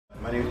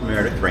My name is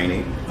Meredith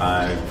Rainey.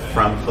 I'm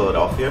from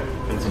Philadelphia,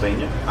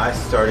 Pennsylvania. I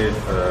started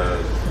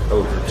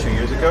over 2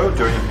 years ago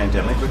during the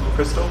pandemic with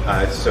Christal.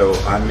 So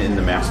I'm in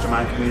the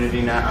mastermind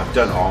community now. I've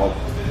done all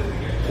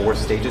 4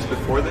 stages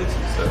before this,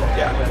 so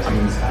yeah,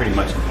 I'm pretty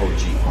much an OG.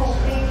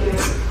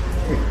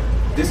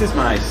 This is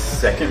my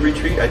second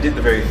retreat. I did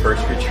the very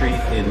first retreat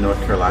in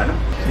North Carolina.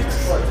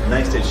 It's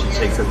nice that she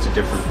takes us to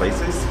different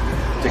places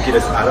to get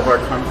us out of our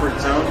comfort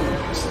zone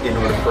in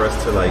order for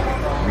us to like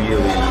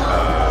really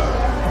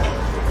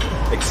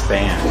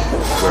expand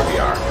where we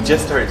are. We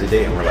just started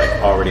today and we're like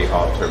already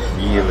off to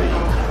really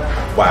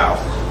wow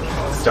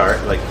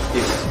start. Like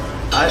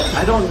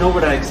I don't know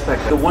what I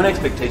expect. The one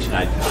expectation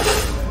I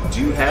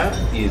do have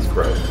is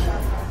growth.